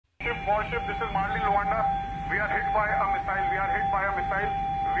warship. This is Marlin Luanda. We are hit by a missile. We are hit by a missile.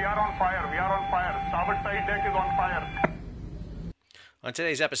 We are on fire. We are on fire. Starboard side deck is on fire. On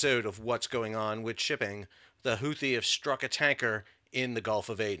today's episode of What's Going On with Shipping, the Houthi have struck a tanker in the Gulf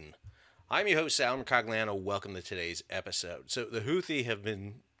of Aden. I'm your host, Sal Mercogliano. Welcome to today's episode. So the Houthi have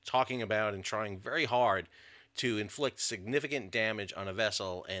been talking about and trying very hard to inflict significant damage on a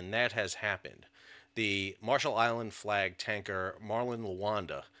vessel, and that has happened. The Marshall Island flag tanker Marlin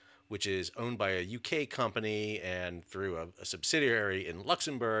Luanda, which is owned by a UK company and through a subsidiary in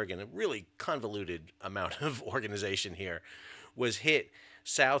Luxembourg and a really convoluted amount of organization here, was hit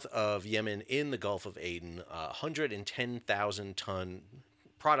south of Yemen in the Gulf of Aden, a 110,000-ton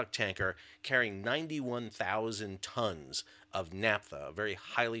product tanker carrying 91,000 tons of Naphtha, a very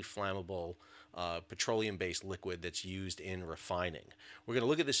highly flammable petroleum-based liquid that's used in refining. We're going to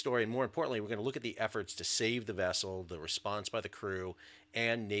look at this story, and more importantly, we're going to look at the efforts to save the vessel, the response by the crew,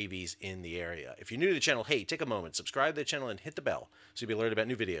 and navies in the area. If you're new to the channel, hey, take a moment, subscribe to the channel, and hit the bell so you'll be alerted about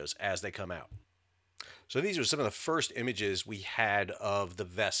new videos as they come out. So these are some of the first images we had of the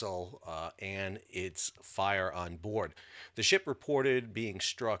vessel and its fire on board. The ship reported being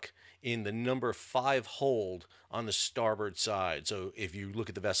struck in the number 5 hold on the starboard side. So if you look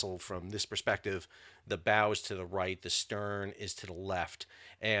at the vessel from this perspective, the bow is to the right, the stern is to the left,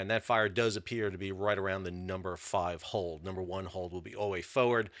 and that fire does appear to be right around the number 5 hold. Number 1 hold will be all the way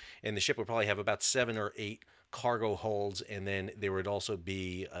forward, and the ship would probably have about 7 or 8 cargo holds, and then there would also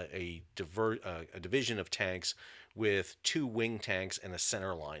be a division of tanks with 2 wing tanks and a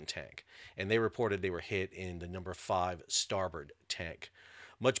centerline tank. And they reported they were hit in the number 5 starboard tank.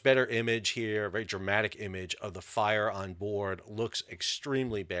 Much better image here, very dramatic image of the fire on board. Looks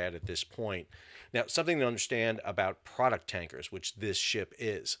extremely bad at this point. Now, something to understand about product tankers, which this ship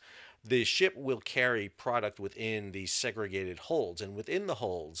is. The ship will carry product within these segregated holds, and within the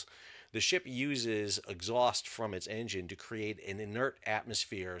holds, the ship uses exhaust from its engine to create an inert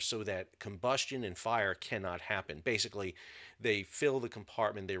atmosphere so that combustion and fire cannot happen. Basically, they fill the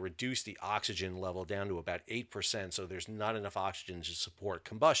compartment, they reduce the oxygen level down to about 8%, so there's not enough oxygen to support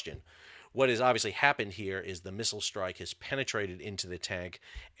combustion. What has obviously happened here is the missile strike has penetrated into the tank,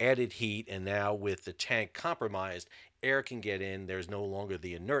 added heat, and now with the tank compromised, air can get in, there's no longer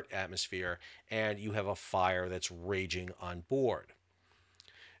the inert atmosphere, and you have a fire that's raging on board.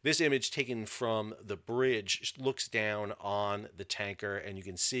 This image taken from the bridge looks down on the tanker, and you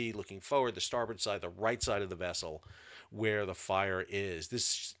can see, looking forward, the starboard side, the right side of the vessel, where the fire is.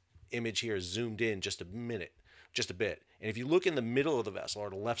 This image here is zoomed in just a bit. And if you look in the middle of the vessel,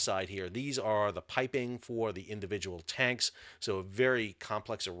 or the left side here, these are the piping for the individual tanks. So a very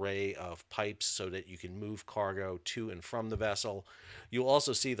complex array of pipes so that you can move cargo to and from the vessel. You'll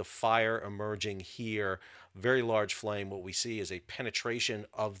also see the fire emerging here. Very large flame. What we see is a penetration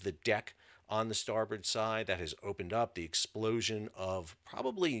of the deck on the starboard side that has opened up. The explosion of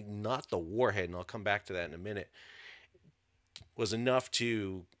probably not the warhead, and I'll come back to that in a minute, was enough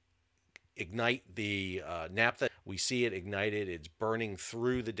to ignite the naphtha. We see it ignited. It's burning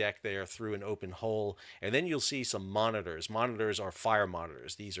through the deck there, through an open hole. And then you'll see some monitors. Monitors are fire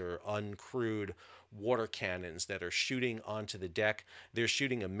monitors. These are uncrewed water cannons that are shooting onto the deck. They're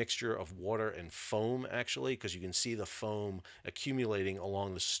shooting a mixture of water and foam, actually, because you can see the foam accumulating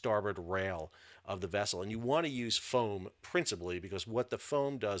along the starboard rail of the vessel. And you want to use foam principally because what the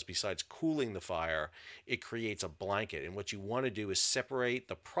foam does, besides cooling the fire, it creates a blanket. And what you want to do is separate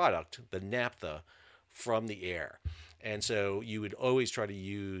the product, the naphtha, from the air. And so you would always try to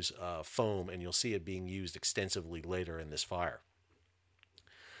use foam, and you'll see it being used extensively later in this fire.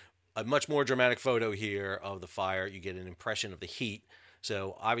 A much more dramatic photo here of the fire. You get an impression of the heat.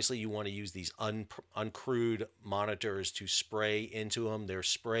 So obviously you want to use these uncrewed monitors to spray into them. They're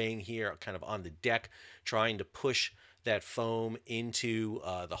spraying here kind of on the deck, trying to push that foam into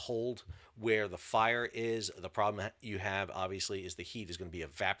the hold where the fire is. The problem you have, obviously, is the heat is going to be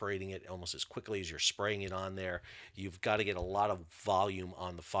evaporating it almost as quickly as you're spraying it on there. You've got to get a lot of volume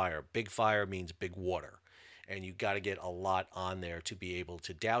on the fire. Big fire means big water, and you've got to get a lot on there to be able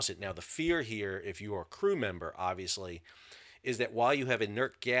to douse it. Now, the fear here, if you're a crew member, obviously, is that while you have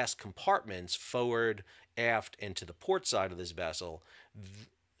inert gas compartments forward, aft, and to the port side of this vessel,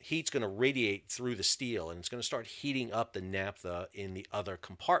 heat's going to radiate through the steel, and it's going to start heating up the naphtha in the other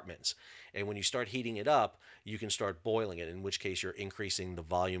compartments. And when you start heating it up, you can start boiling it, in which case you're increasing the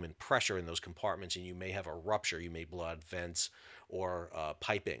volume and pressure in those compartments, and you may have a rupture. You may blow out vents or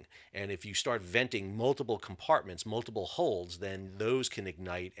piping. And if you start venting multiple compartments, multiple holds, then those can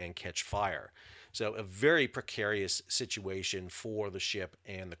ignite and catch fire. So a very precarious situation for the ship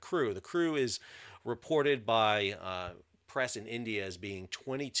and the crew. The crew is reported by press in India as being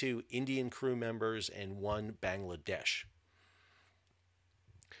 22 Indian crew members and 1 Bangladesh.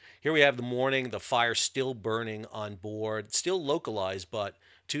 Here we have the morning, the fire still burning on board, still localized, but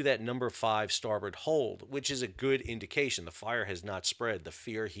to that number 5 starboard hold, which is a good indication. The fire has not spread. The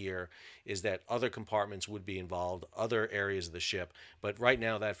fear here is that other compartments would be involved, other areas of the ship, but right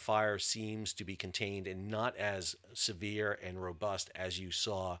now that fire seems to be contained and not as severe and robust as you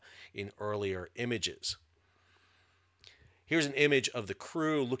saw in earlier images. Here's an image of the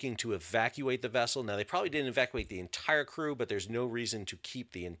crew looking to evacuate the vessel. Now, they probably didn't evacuate the entire crew, but there's no reason to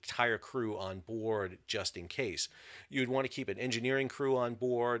keep the entire crew on board just in case. You'd want to keep an engineering crew on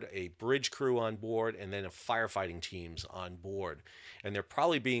board, a bridge crew on board, and then a firefighting teams on board. And they're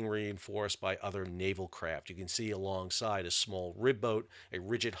probably being reinforced by other naval craft. You can see alongside a small rib boat, a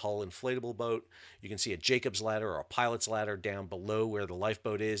rigid hull inflatable boat. You can see a Jacob's ladder or a pilot's ladder down below where the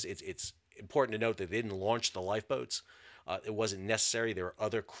lifeboat is. It's important to note that they didn't launch the lifeboats. It wasn't necessary. There were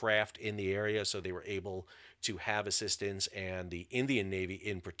other craft in the area, so they were able to have assistance. And the Indian Navy,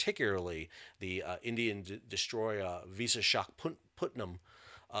 in particularly the Indian destroyer Visakhapatnam,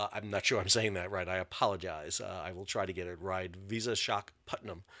 I'm not sure I'm saying that right. I apologize. I will try to get it right.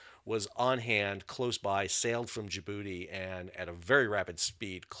 Visakhapatnam was on hand, close by, sailed from Djibouti, and at a very rapid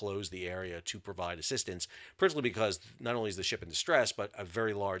speed closed the area to provide assistance, principally because not only is the ship in distress, but a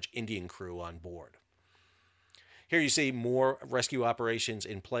very large Indian crew on board. Here you see more rescue operations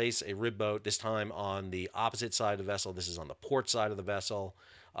in place, a rib boat, this time on the opposite side of the vessel. This is on the port side of the vessel.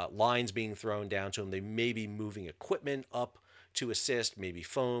 Lines being thrown down to them. They may be moving equipment up to assist, maybe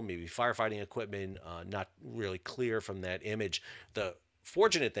foam, maybe firefighting equipment, not really clear from that image. The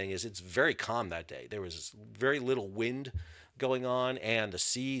fortunate thing is it's very calm that day. There was very little wind going on, and the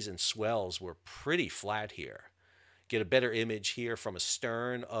seas and swells were pretty flat here. Get a better image here from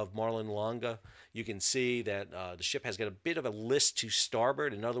astern of Marlin Luanda. You can see that the ship has got a bit of a list to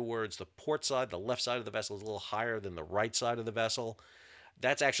starboard. In other words, the port side, the left side of the vessel is a little higher than the right side of the vessel.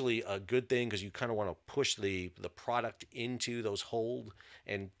 That's actually a good thing because you kind of want to push the product into those hold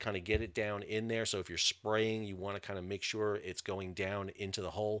and kind of get it down in there. So if you're spraying, you want to kind of make sure it's going down into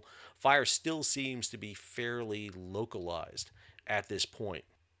the hole. Fire still seems to be fairly localized at this point.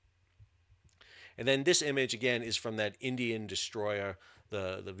 And then this image, again, is from that Indian destroyer,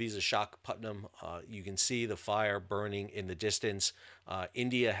 the Visakhapatnam. You can see the fire burning in the distance.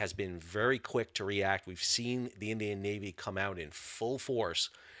 India has been very quick to react. We've seen the Indian Navy come out in full force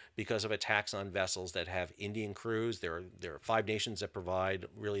because of attacks on vessels that have Indian crews. There are 5 nations that provide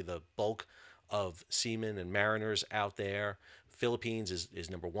really the bulk of seamen and mariners out there. Philippines is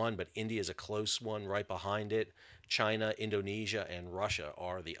number 1, but India is a close one right behind it. China, Indonesia, and Russia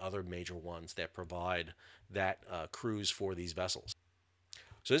are the other major ones that provide that crews for these vessels.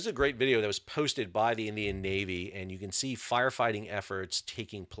 So this is a great video that was posted by the Indian Navy, and you can see firefighting efforts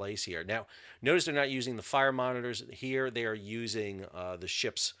taking place here. Now, notice they're not using the fire monitors here. They are using the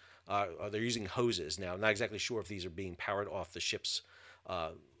ship's, they're using hoses. Now, I'm not exactly sure if these are being powered off the ship's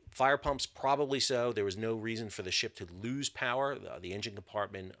fire pumps. Probably so. There was no reason for the ship to lose power. The engine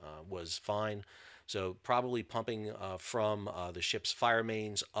compartment was fine. So probably pumping from the ship's fire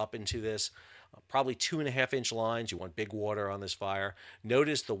mains up into this. Probably 2.5-inch lines. You want big water on this fire.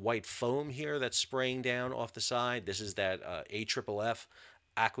 Notice the white foam here that's spraying down off the side. This is that AFFF,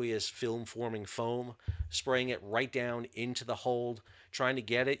 aqueous film forming foam, spraying it right down into the hold, trying to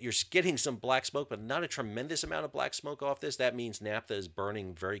get it. You're getting some black smoke, but not a tremendous amount of black smoke off this. That means naphtha is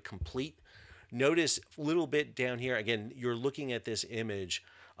burning very complete. Notice a little bit down here. Again, you're looking at this image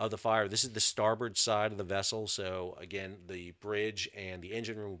of the fire. This is the starboard side of the vessel. So again, the bridge and the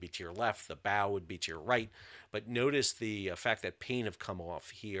engine room would be to your left. The bow would be to your right. But notice the fact that paint have come off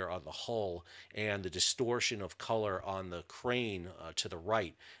here on the hull and the distortion of color on the crane to the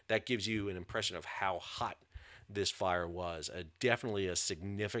right. That gives you an impression of how hot this fire was. Definitely a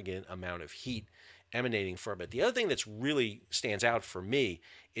significant amount of heat emanating from it. The other thing that's really stands out for me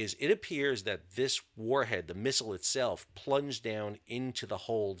is it appears that this warhead, the missile itself, plunged down into the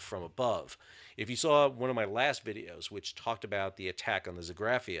hold from above. If you saw one of my last videos, which talked about the attack on the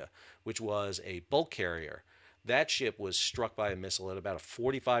Zagrafia, which was a bulk carrier, that ship was struck by a missile at about a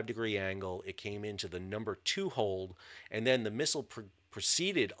 45-degree angle. It came into the number 2 hold, and then the missile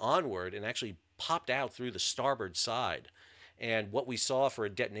proceeded onward and actually popped out through the starboard side. And what we saw for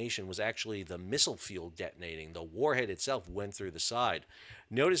a detonation was actually the missile field detonating. The warhead itself went through the side.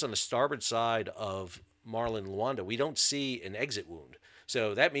 Notice on the starboard side of Marlin Luanda, we don't see an exit wound.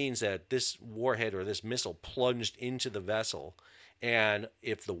 So that means that this warhead or this missile plunged into the vessel And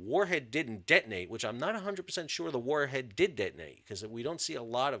if the warhead didn't detonate, which I'm not 100% sure the warhead did detonate, because we don't see a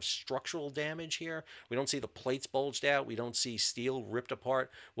lot of structural damage here. We don't see the plates bulged out. We don't see steel ripped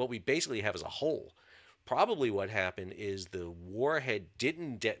apart. What we basically have is a hole. Probably what happened is the warhead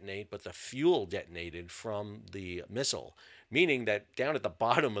didn't detonate, but the fuel detonated from the missile, meaning that down at the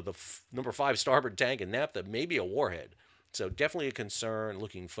bottom of the number 5 starboard tank in Naphtha may be a warhead. So definitely a concern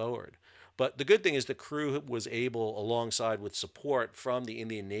looking forward. But the good thing is the crew was able, alongside with support from the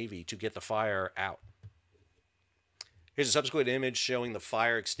Indian Navy, to get the fire out. Here's a subsequent image showing the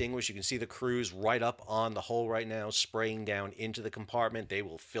fire extinguished. You can see the crews right up on the hull right now, spraying down into the compartment. They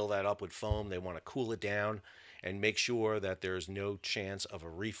will fill that up with foam. They want to cool it down and make sure that there's no chance of a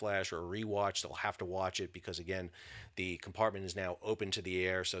reflash or a rewatch. They'll have to watch it because, again, the compartment is now open to the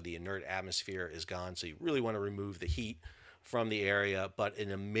air, so the inert atmosphere is gone. So you really want to remove the heat from the area, but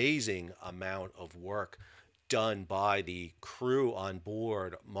an amazing amount of work done by the crew on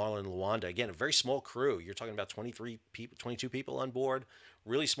board Marlin Luanda. Again, a very small crew. You're talking about 23 people, 22 people on board.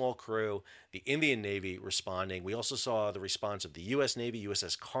 Really small crew. The Indian Navy responding. We also saw the response of the U.S. Navy,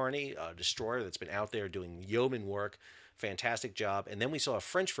 USS Carney, a destroyer that's been out there doing yeoman work. Fantastic job. And then we saw a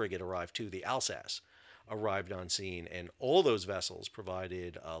French frigate arrive too, the Alsace arrived on scene. And all those vessels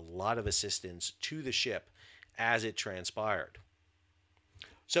provided a lot of assistance to the ship as it transpired.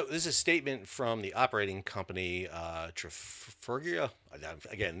 So this is a statement from the operating company, Trafigura.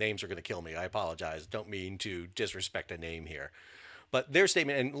 Again, names are going to kill me. I apologize. Don't mean to disrespect a name here. But their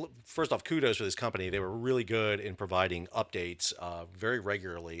statement, and first off, kudos for this company. They were really good in providing updates very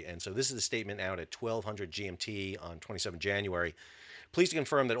regularly. And so this is a statement out at 1200 GMT on 27 January. Pleased to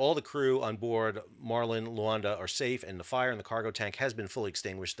confirm that all the crew on board Marlin Luanda are safe and the fire in the cargo tank has been fully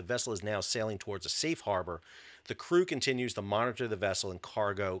extinguished. The vessel is now sailing towards a safe harbor. The crew continues to monitor the vessel and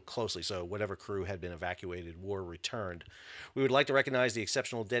cargo closely, so whatever crew had been evacuated were returned. We would like to recognize the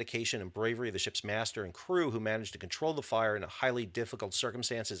exceptional dedication and bravery of the ship's master and crew who managed to control the fire in a highly difficult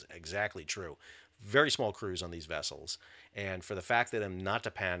circumstances. Exactly true. Very small crews on these vessels. And for the fact that them not to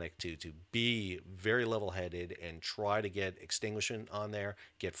panic, to be very level-headed and try to get extinguishment on there,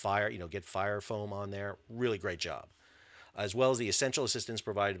 get fire, get fire foam on there, really great job. As well as the essential assistance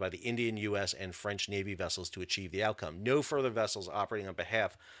provided by the Indian, U.S., and French Navy vessels to achieve the outcome. No further vessels operating on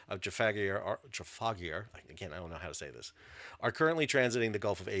behalf of Trafigura, again, I don't know how to say this, are currently transiting the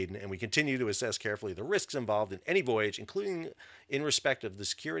Gulf of Aden, and we continue to assess carefully the risks involved in any voyage, including in respect of the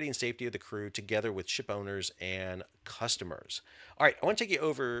security and safety of the crew, together with ship owners and customers. All right, I want to take you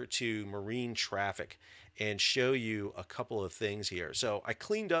over to marine traffic and show you a couple of things here. So I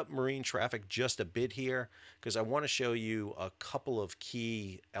cleaned up marine traffic just a bit here because I want to show you a couple of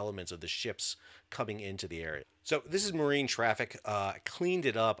key elements of the ships coming into the area. So this is marine traffic. I cleaned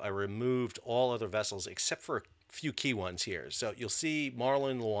it up. I removed all other vessels except for a few key ones here. So you'll see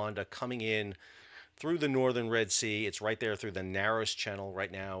Marlin Luanda coming in through the northern Red Sea. It's right there through the narrowest channel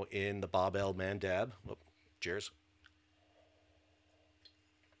right now in the Bab el Mandeb. Oh, cheers.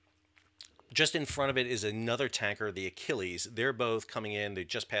 Just in front of it is another tanker, the Achilles. They're both coming in. They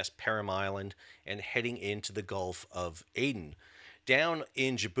just passed Param Island and heading into the Gulf of Aden. Down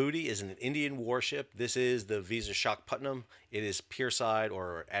in Djibouti is an Indian warship. This is the Visakhapatnam. It is pierside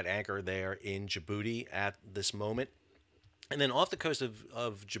or at anchor there in Djibouti at this moment. And then off the coast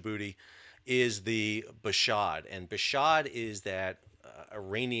of Djibouti is the Bashad. And Bashad is that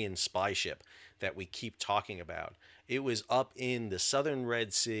Iranian spy ship that we keep talking about. It was up in the southern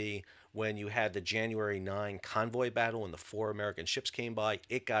Red Sea when you had the January 9 convoy battle and the 4 American ships came by.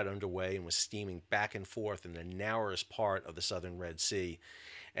 It got underway and was steaming back and forth in the narrowest part of the southern Red Sea.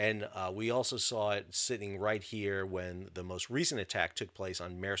 And we also saw it sitting right here when the most recent attack took place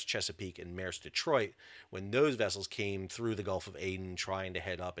on Maersk Chesapeake and Maersk Detroit, when those vessels came through the Gulf of Aden trying to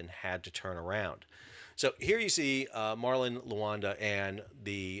head up and had to turn around. So here you see Marlin Luanda and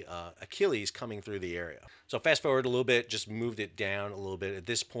the Achilles coming through the area. So fast forward a little bit, just moved it down a little bit. At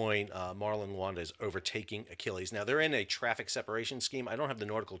this point, Marlin Luanda is overtaking Achilles. Now they're in a traffic separation scheme. I don't have the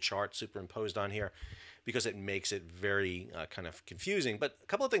nautical chart superimposed on here because it makes it very kind of confusing. But a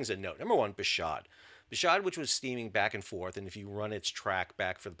couple of things to note. Number one, Bashad. Bashad, which was steaming back and forth, and if you run its track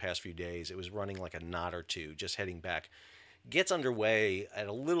back for the past few days, it was running like a knot or two, just heading back. Gets underway at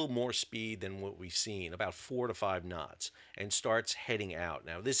a little more speed than what we've seen, about 4 to 5 knots, and starts heading out.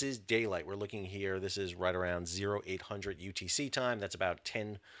 Now, this is daylight. We're looking here. This is right around 0800 UTC time. That's about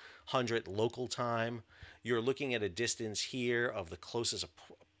 1000 local time. You're looking at a distance here of the closest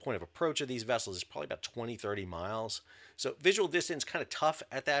point of approach of these vessels is probably about 20-30 miles. So visual distance kind of tough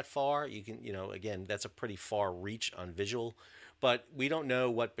at that far. You can, again, that's a pretty far reach on visual. But we don't know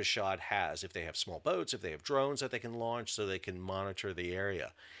what Bashad has, if they have small boats, if they have drones that they can launch so they can monitor the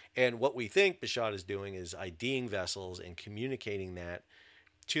area. And what we think Bashad is doing is IDing vessels and communicating that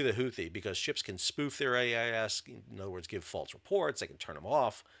to the Houthi, because ships can spoof their AIS, in other words, give false reports, they can turn them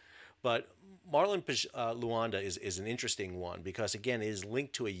off. But Marlin Luanda is an interesting one because, again, it is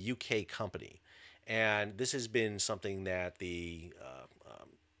linked to a UK company. And this has been something that the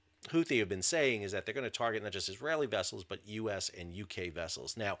Houthi have been saying, is that they're going to target not just Israeli vessels, but U.S. and U.K.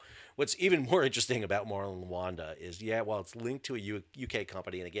 vessels. Now, what's even more interesting about Marlin Luanda is, while it's linked to a U.K.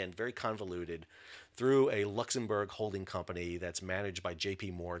 company, and again, very convoluted, through a Luxembourg holding company that's managed by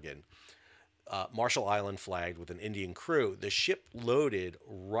J.P. Morgan, Marshall Island flagged with an Indian crew, the ship loaded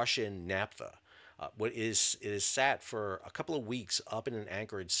Russian naphtha. It is sat for a couple of weeks up in an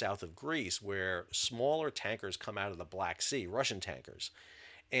anchorage south of Greece, where smaller tankers come out of the Black Sea, Russian tankers,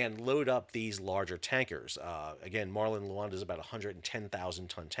 and load up these larger tankers. Again, Marlin Luanda is about a 110,000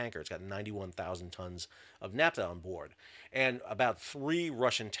 ton tanker. It's got 91,000 tons of naphtha on board. And about 3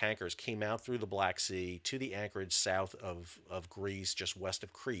 Russian tankers came out through the Black Sea to the anchorage south of Greece, just west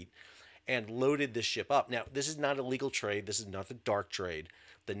of Crete, and loaded this ship up. Now, this is not a legal trade. This is not the dark trade.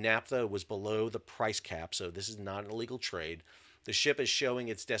 The naphtha was below the price cap, so this is not an illegal trade. The ship is showing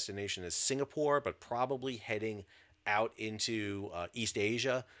its destination as Singapore, but probably heading out into East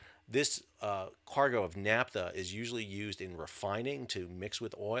Asia. This cargo of naphtha is usually used in refining to mix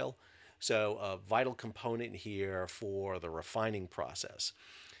with oil. So a vital component here for the refining process.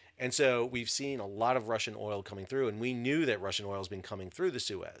 And so we've seen a lot of Russian oil coming through, and we knew that Russian oil has been coming through the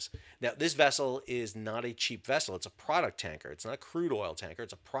Suez. Now, this vessel is not a cheap vessel. It's a product tanker. It's not a crude oil tanker.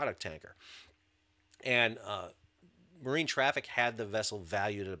 It's a product tanker. And Marine Traffic had the vessel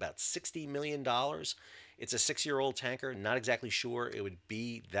valued at about $60 million. It's a 6-year-old tanker. Not exactly sure it would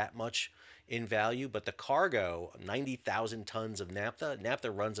be that much in value, but the cargo, 90,000 tons of naphtha. Naphtha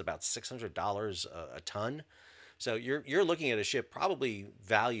runs about $600 a ton. So you're looking at a ship probably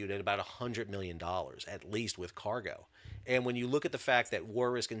valued at about $100 million, at least with cargo. And when you look at the fact that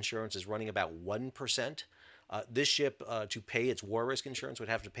war risk insurance is running about 1%, this ship, to pay its war risk insurance, would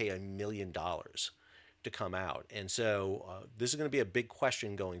have to pay $1 million to come out. And so this is going to be a big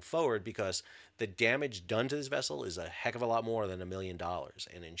question going forward, because the damage done to this vessel is a heck of a lot more than $1 million.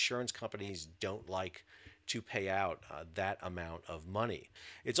 And insurance companies don't like to pay out that amount of money.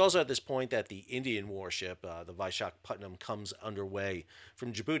 It's also at this point that the Indian warship, the Vishakhapatnam, comes underway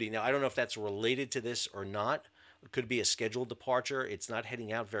from Djibouti. Now, I don't know if that's related to this or not. It could be a scheduled departure. It's not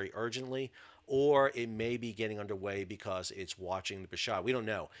heading out very urgently, or it may be getting underway because it's watching the Bashad. We don't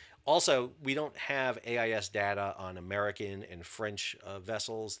know. Also, we don't have AIS data on American and French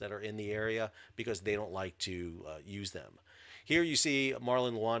vessels that are in the area, because they don't like to use them. Here you see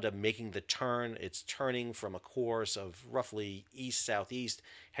Marlin Luanda making the turn. It's turning from a course of roughly east-southeast,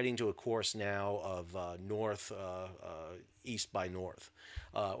 heading to a course now of north-east by north,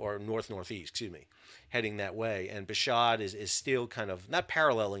 or north-northeast, excuse me, heading that way. And Bashad is still kind of, not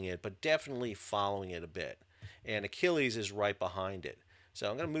paralleling it, but definitely following it a bit. And Achilles is right behind it. So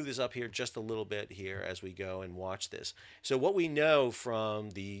I'm going to move this up here just a little bit here as we go and watch this. So what we know from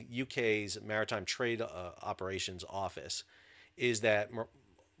the UK's Maritime Trade Operations Office is that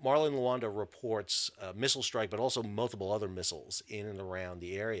Marlin Luanda reports a missile strike, but also multiple other missiles in and around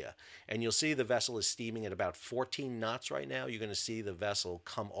the area. And you'll see the vessel is steaming at about 14 knots right now. You're going to see the vessel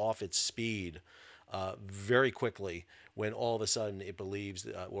come off its speed very quickly when all of a sudden it believes,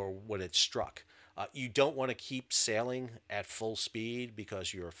 or when it's struck. You don't want to keep sailing at full speed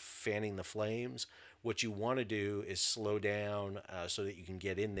because you're fanning the flames. What you want to do is slow down so that you can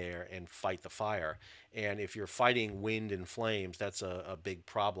get in there and fight the fire. And if you're fighting wind and flames, that's a big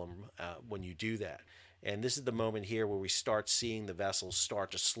problem when you do that. And this is the moment here where we start seeing the vessels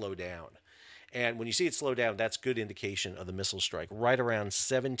start to slow down. And when you see it slow down, that's good indication of the missile strike. Right around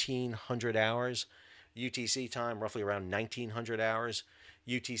 1700 hours UTC time, roughly around 1900 hours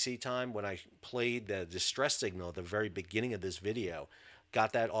UTC time, when I played the distress signal at the very beginning of this video,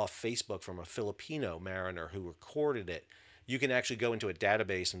 got that off Facebook from a Filipino mariner who recorded it. You can actually go into a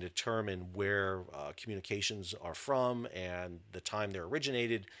database and determine where communications are from and the time they're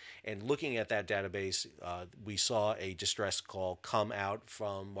originated. And looking at that database, we saw a distress call come out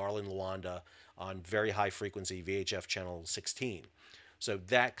from Marlin Luanda on very high frequency VHF channel 16. So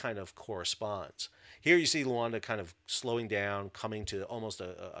that kind of corresponds. Here you see Luanda kind of slowing down, coming to almost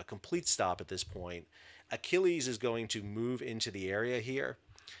a complete stop at this point. Achilles is going to move into the area here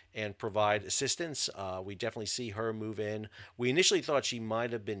and provide assistance. We definitely see her move in. We initially thought she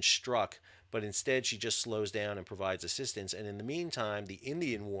might have been struck, but instead she just slows down and provides assistance. And in the meantime, the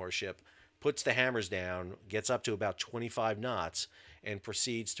Indian warship puts the hammers down, gets up to about 25 knots, and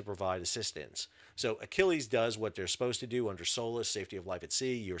proceeds to provide assistance. So Achilles does what they're supposed to do under SOLAS, safety of life at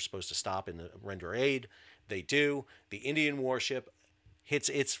sea. You're supposed to stop and render aid. They do. The Indian warship hits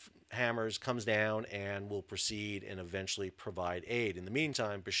its hammers, comes down, and will proceed and eventually provide aid. In the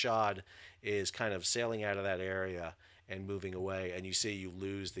meantime, Bashad is kind of sailing out of that area and moving away. And you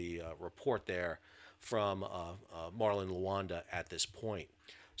lose the report there from Marlin Luanda at this point.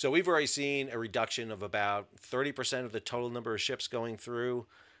 So we've already seen a reduction of about 30% of the total number of ships going through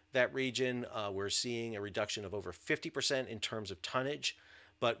that region. We're seeing a reduction of over 50% in terms of tonnage.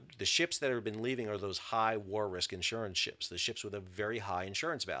 But the ships that have been leaving are those high war risk insurance ships, the ships with a very high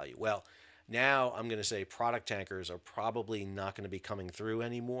insurance value. Well, now I'm going to say product tankers are probably not going to be coming through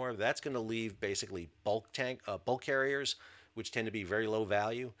anymore. That's going to leave basically bulk carriers, which tend to be very low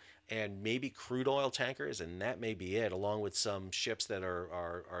value, and maybe crude oil tankers, and that may be it, along with some ships that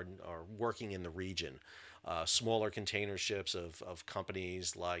are working in the region. Smaller container ships of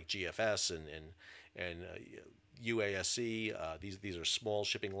companies like GFS and UASC. These are small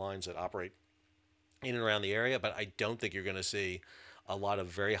shipping lines that operate in and around the area, but I don't think you're going to see a lot of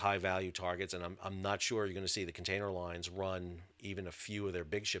very high value targets, and I'm not sure you're going to see the container lines run even a few of their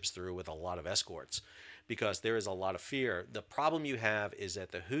big ships through with a lot of escorts, because there is a lot of fear. The problem you have is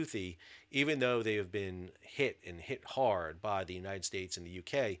that the Houthi, even though they have been hit hard by the United States and the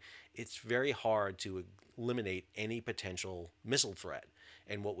UK, it's very hard to eliminate any potential missile threat.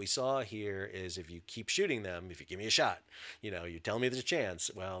 And what we saw here is if you keep shooting them, if you give me a shot, you tell me there's a chance.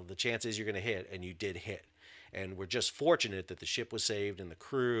 Well, the chance is you're going to hit, and you did hit. And we're just fortunate that the ship was saved and the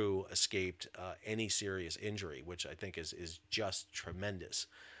crew escaped any serious injury, which I think is just tremendous.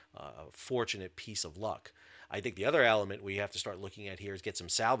 A fortunate piece of luck. I think the other element we have to start looking at here is get some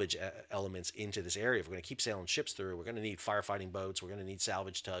salvage elements into this area. If we're going to keep sailing ships through, we're going to need firefighting boats, we're going to need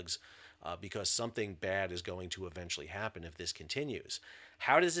salvage tugs, because something bad is going to eventually happen if this continues.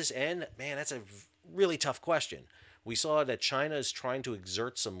 How does this end? Man, that's a really tough question. We saw that China is trying to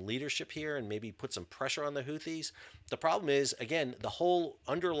exert some leadership here and maybe put some pressure on the Houthis. The problem is, again, the whole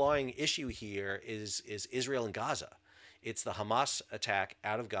underlying issue here is Israel and Gaza. It's the Hamas attack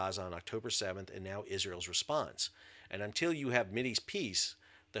out of Gaza on October 7th and now Israel's response. And until you have Mideast peace,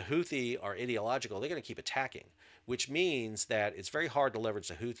 the Houthi are ideological. They're going to keep attacking, which means that it's very hard to leverage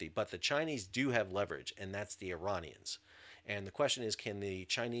the Houthi. But the Chinese do have leverage, and that's the Iranians. And the question is, can the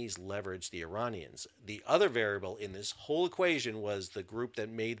Chinese leverage the Iranians? The other variable in this whole equation was the group that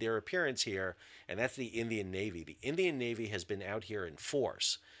made their appearance here, and that's the Indian Navy. The Indian Navy has been out here in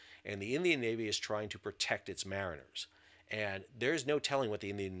force, and the Indian Navy is trying to protect its mariners. And there's no telling what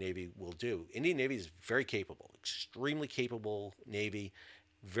the Indian Navy will do. Indian Navy is very capable, extremely capable Navy,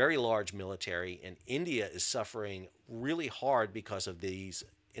 very large military, and India is suffering really hard because of these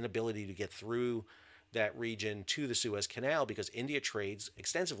inability to get through that region to the Suez Canal, because India trades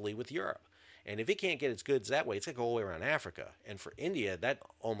extensively with Europe. And if it can't get its goods that way, it's going to go all the way around Africa. And for India, that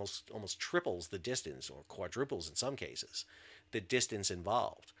almost triples the distance, or quadruples in some cases, the distance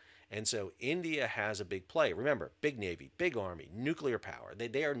involved. And so India has a big play. Remember, big navy, big army, nuclear power.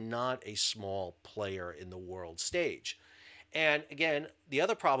 They are not a small player in the world stage. And again, the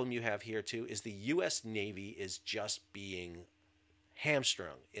other problem you have here too is the U.S. Navy is just being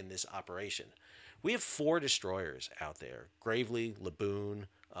hamstrung in this operation. We have 4 destroyers out there: Gravely, Laboon,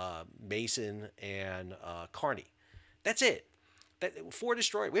 Mason, and Carney. That's it. 4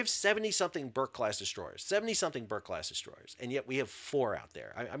 destroyers. We have 70-something Burke-class destroyers, 70-something Burke-class destroyers, and yet we have 4 out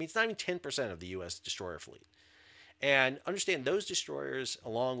there. I mean, it's not even 10% of the U.S. destroyer fleet. And understand, those destroyers,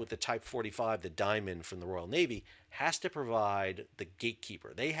 along with the Type 45, the Diamond from the Royal Navy, has to provide the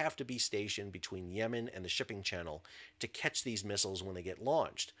gatekeeper. They have to be stationed between Yemen and the shipping channel to catch these missiles when they get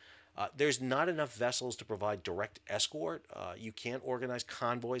launched. There's not enough vessels to provide direct escort. You can't organize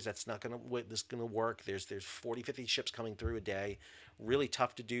convoys. That's not going to work. There's 40, 50 ships coming through a day. Really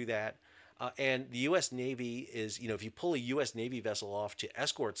tough to do that. And the U.S. Navy is, if you pull a U.S. Navy vessel off to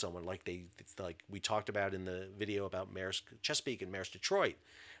escort someone, like we talked about in the video about Maersk Chesapeake and Maersk Detroit,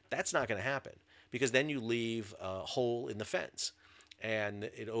 that's not going to happen, because then you leave a hole in the fence, and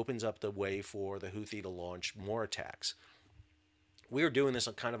it opens up the way for the Houthi to launch more attacks. We're doing this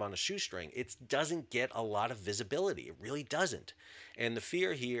kind of on a shoestring. It doesn't get a lot of visibility. It really doesn't. And the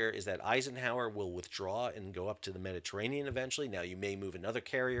fear here is that Eisenhower will withdraw and go up to the Mediterranean eventually. Now, you may move another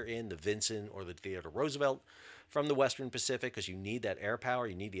carrier in, the Vincent or the Theodore Roosevelt, from the Western Pacific, because you need that air power.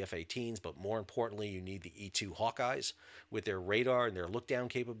 You need the F-18s, but more importantly, you need the E-2 Hawkeyes with their radar and their look-down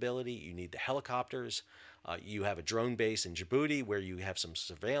capability. You need the helicopters. You have a drone base in Djibouti where you have some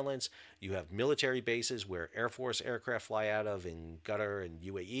surveillance. You have military bases where Air Force aircraft fly out of in Qatar and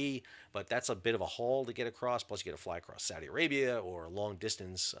UAE, but that's a bit of a haul to get across. Plus, you got to fly across Saudi Arabia or a long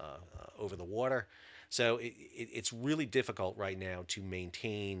distance over the water. So it's really difficult right now to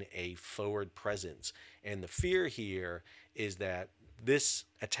maintain a forward presence. And the fear here is that this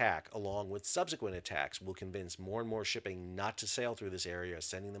attack, along with subsequent attacks, will convince more and more shipping not to sail through this area,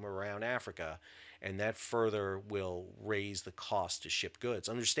 sending them around Africa, and that further will raise the cost to ship goods.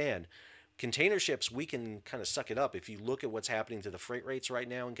 Understand, container ships, we can kind of suck it up. If you look at what's happening to the freight rates right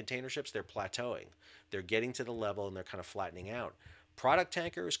now in container ships, they're plateauing. They're getting to the level and they're kind of flattening out. Product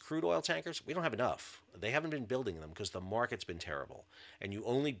tankers, crude oil tankers, we don't have enough. They haven't been building them because the market's been terrible. And you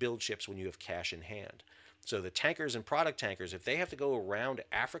only build ships when you have cash in hand. So the tankers and product tankers, if they have to go around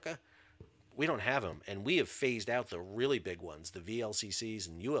Africa, we don't have them. And we have phased out the really big ones, the VLCCs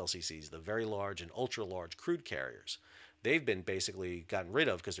and ULCCs, the very large and ultra large crude carriers. They've been basically gotten rid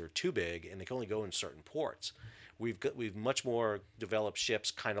of because they're too big and they can only go in certain ports. We've much more developed ships,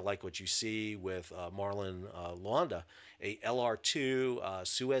 kind of like what you see with Marlin Luanda, a LR2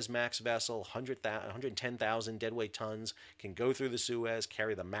 Suezmax vessel, 110,000 deadweight tons, can go through the Suez,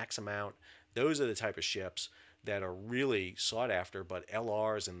 carry the max amount. Those are the type of ships that are really sought after, but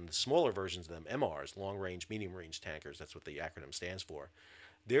LRs and the smaller versions of them, MRs, long range, medium range tankers, that's what the acronym stands for,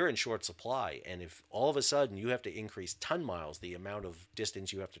 they're in short supply. And if all of a sudden you have to increase ton miles, the amount of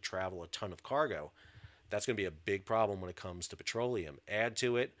distance you have to travel a ton of cargo, that's going to be a big problem when it comes to petroleum. Add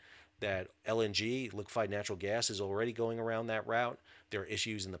to it that LNG, liquefied natural gas, is already going around that route. There are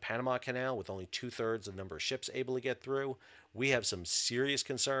issues in the Panama Canal with only 2/3 the number of ships able to get through. We have some serious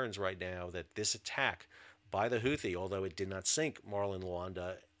concerns right now that this attack by the Houthi, although it did not sink Marlin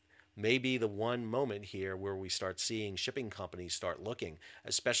Luanda, may be the one moment here where we start seeing shipping companies start looking,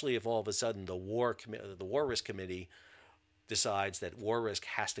 especially if all of a sudden the War Risk Committee decides that war risk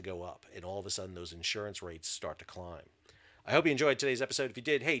has to go up, and all of a sudden those insurance rates start to climb. I hope you enjoyed today's episode. If you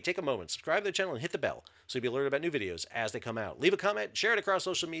did, hey, take a moment, subscribe to the channel and hit the bell so you'll be alerted about new videos as they come out. Leave a comment, share it across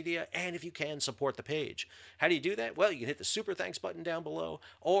social media, and if you can, support the page. How do you do that? Well, you can hit the super thanks button down below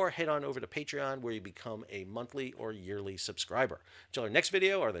or head on over to Patreon where you become a monthly or yearly subscriber. Until our next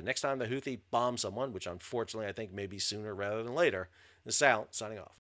video or the next time the Houthi bomb someone, which unfortunately I think may be sooner rather than later, this is Sal signing off.